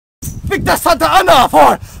Victor Santa Anna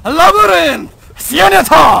for Labyrinth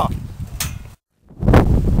Senator!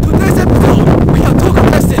 Today's episode, we have two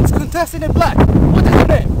contestants. Contestant in black. What is your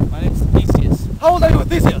name? My name is Theseus. How old are you,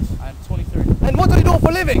 Theseus? I'm 23. And what do you do for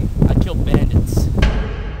a living? I kill bandits.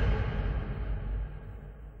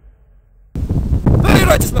 Very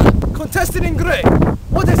righteous man. Contestant in grey.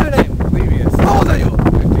 What is your name? Labyrinth. How old are you?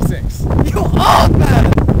 56. You old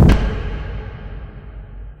man!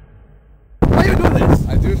 Why you do this?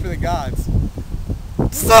 I do it for the gods.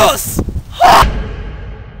 Zeus!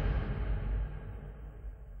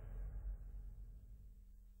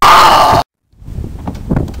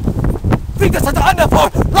 Victor Santa Anna for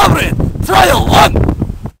Labyrinth! Trial 1!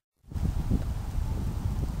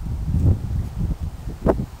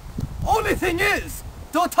 Only thing is,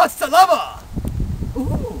 don't touch the lava!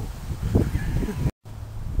 Ooh.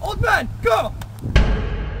 Old man, go!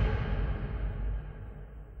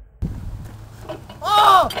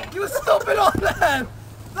 Oh, you stupid old man!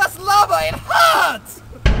 That's lava, it hurts!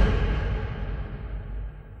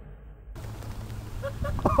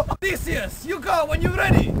 Theseus, you go when you're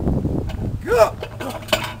ready! Go!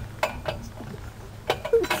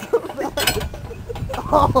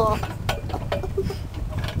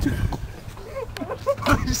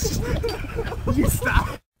 You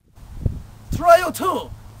stop! Trial 2!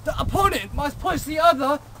 The opponent must push the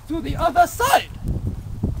other to the other side!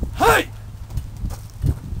 Hey!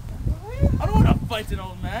 I don't want to fight an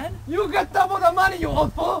old man. You get double the money, you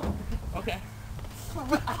old fool! Okay.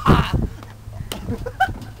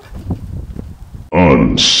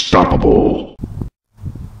 Unstoppable.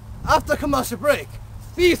 After commercial break,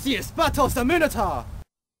 Theseus battles the Minotaur!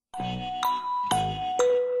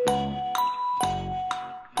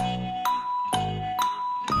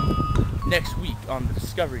 Next week on the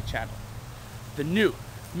Discovery Channel, the new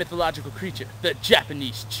mythological creature, the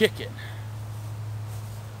Japanese chicken.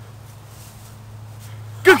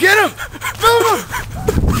 Go get him! Move him!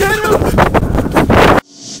 Get him!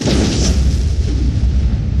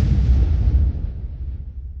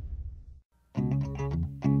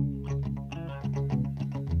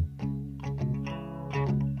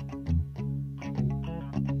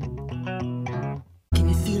 Can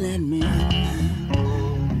you feel that, man?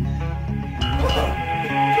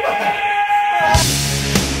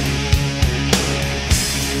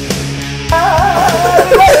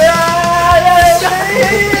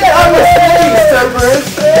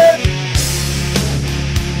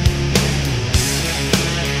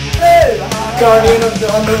 Guardian of the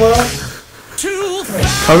Underworld.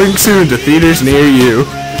 Coming soon to theaters near you.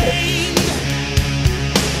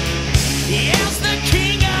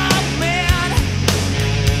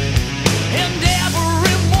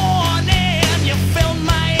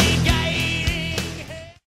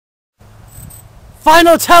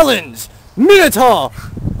 Final challenge! Minotaur!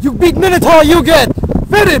 You beat Minotaur, you get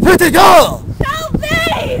very pretty girl! Help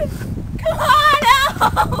me! Come on,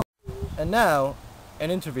 help! And now,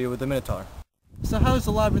 an interview with the Minotaur. So how's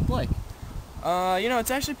the labyrinth like? You know,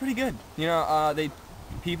 it's actually pretty good. You know,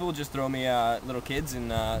 people just throw me little kids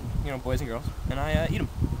and you know, boys and girls, and I eat them,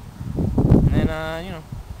 and then you know,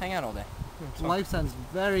 hang out all day. Life sounds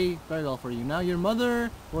very, very well for you. Now your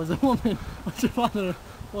mother was a woman, but your father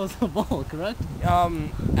was a bull, correct?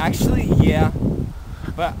 Actually, yeah,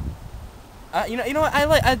 but you know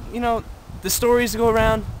what? You know, the stories go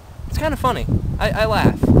around. It's kind of funny. I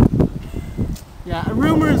laugh. Yeah,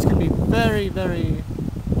 rumors can be very, very.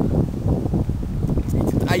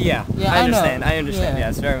 Yeah, I understand. I understand. Yeah,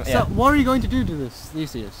 it's very. So, Yeah. what are you going to do to this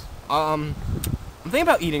Theseus? I'm thinking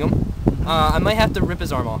about eating him. I might have to rip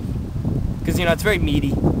his arm off, because you know it's very meaty.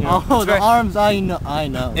 You know, Oh, it's the very, arms! I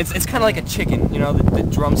know. It's kind of like a chicken. You know, the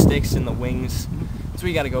drumsticks and the wings. That's what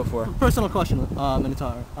you got to go for. Personal question,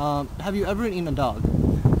 Minotaur. Have you ever eaten a dog?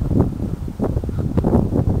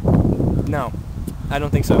 No, I don't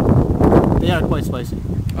think so. They are quite spicy.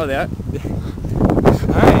 Oh, they are?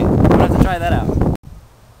 Alright, I'm gonna have to try that out.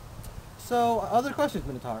 So, other questions,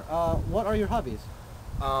 Minotaur. What are your hobbies?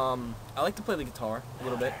 I like to play the guitar a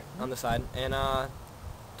little bit on the side, and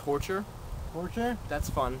torture. Torture? That's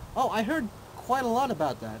fun. Oh, I heard quite a lot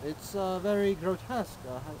about that. It's very grotesque.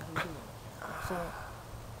 How do you do that? So,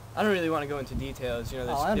 I don't really want to go into details. You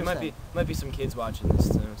know, I there might be some kids watching this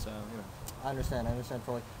too, so you know. I understand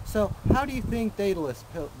fully. So, how do you think Daedalus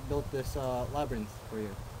built this labyrinth for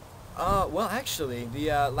you? Well, actually,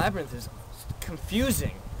 the labyrinth is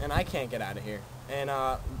confusing, and I can't get out of here. And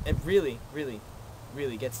it really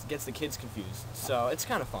gets the kids confused. So it's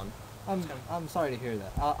kind of fun. I'm sorry to hear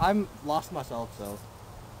that. I'm lost myself, so.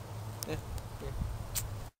 Yeah.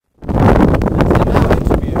 And now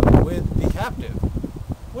interview with the captive.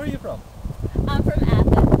 Where are you from? I'm from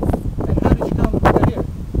Athens.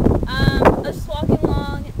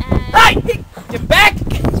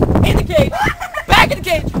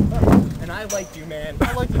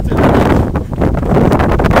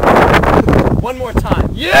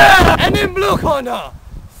 blue corner,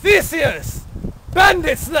 Theseus,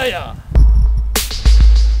 Bandit Slayer.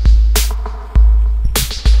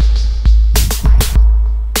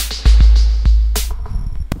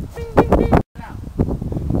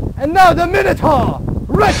 And now the Minotaur,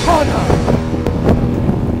 red corner.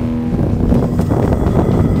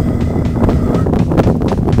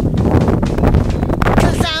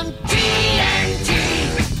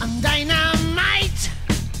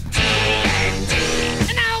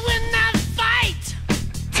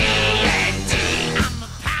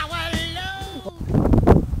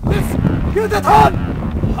 Yudaton!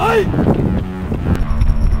 Hi!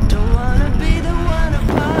 Don't wanna be the one of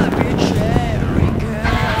arbitrary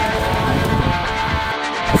girl.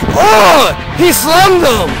 Oh! He slammed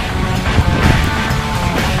him!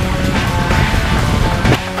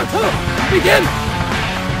 Begin!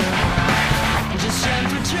 Just trying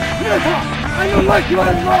to trade Minotaur, I don't like you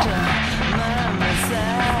anymore! my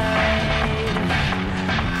side.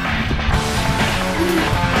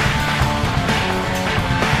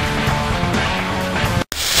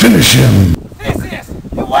 Finish him! Theseus,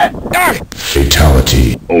 you win!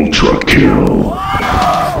 Fatality. Ultra kill.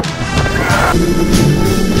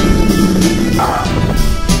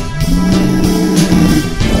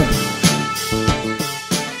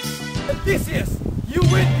 Theseus, you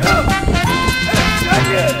win! Go!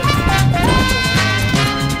 Champion!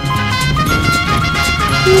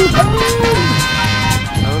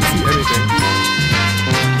 I don't see anything.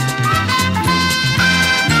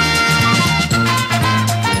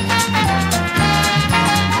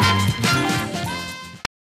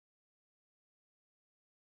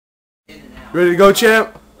 Ready to go,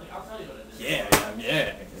 champ? Yeah.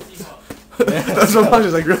 That's what I'm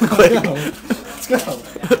just like real quick. Let's go.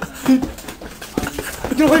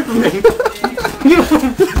 Get away from me.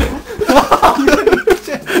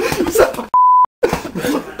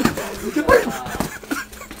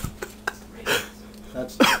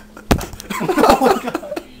 That's...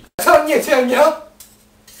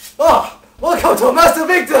 Welcome to Master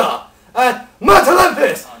Victor at Mount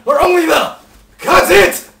Olympus, where only the cuts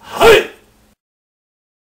it! Hey!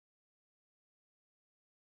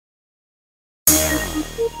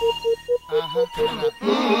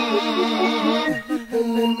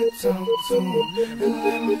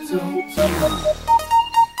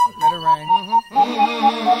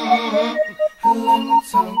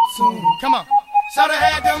 Come on. Shoulda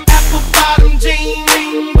had them apple bottom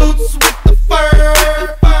jean boots with the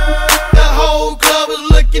fur. The whole club was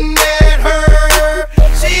looking at her.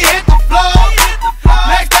 She hit the floor.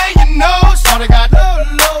 Next thing you know, shoulda got low.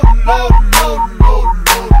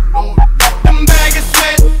 Them baggy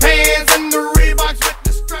sweatpants and the Reeboks with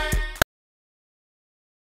the strap.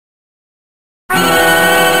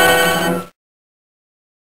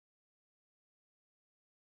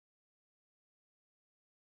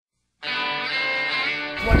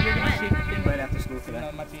 Right after school today.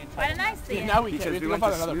 Why didn't I see it? Now we can. We have to go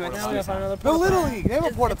find another The Little League, they have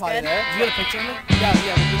a porta potty good? there. You got a picture of me? Yeah, we do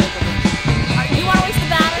that. You want to waste the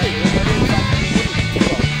battery?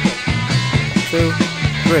 2,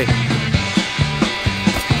 3.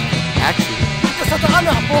 Action.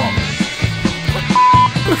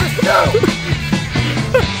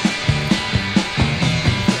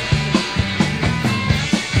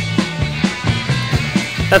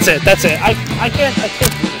 That's it. I can't do this.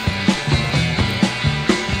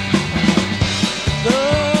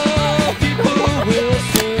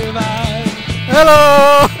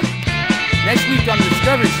 Hello! Next week on the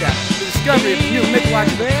Discovery Channel, the discovery of the new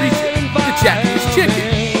mythological creature, the Japanese chicken.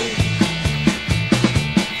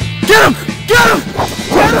 Get him! Get him!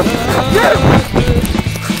 Get him! Get him!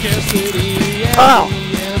 Ow!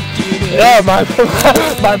 Yeah, my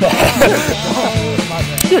bad.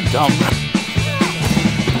 You're dumb.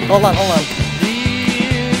 Hold on.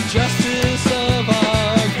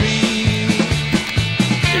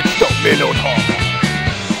 It's the Minotaur.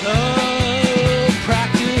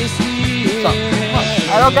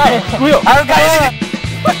 I don't got it. Squeal. I don't got it.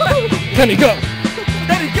 Can he go?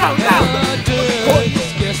 Let it go now!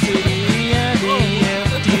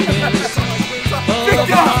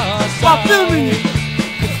 Victor! Stop filming it!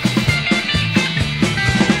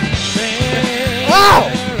 Ow!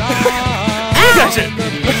 That's it.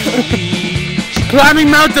 Climbing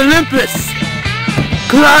Mount Olympus.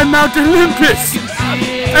 Climb Mount Olympus.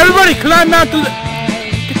 Everybody climb Mount Olympus.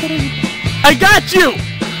 I got you.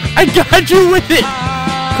 I got you with it.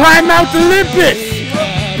 Climb Mount Olympus.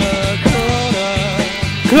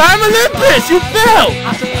 Climb Olympus. You fell.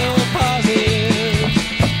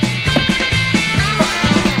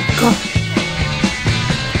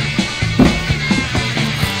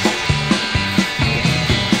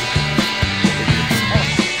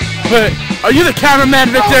 Wait, are you the cameraman,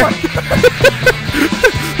 Victor?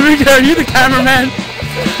 Victor, are you the cameraman?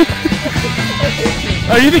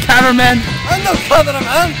 Are you the cameraman? I'm no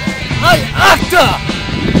cameraman. I'm actor.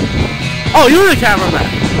 Oh, you're the cameraman.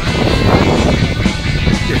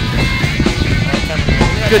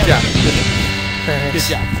 Good job. Good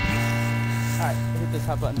job. Alright, hit this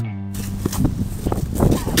hot button.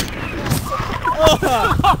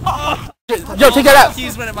 Yo, take that out.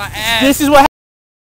 Keys went in my ass. This is what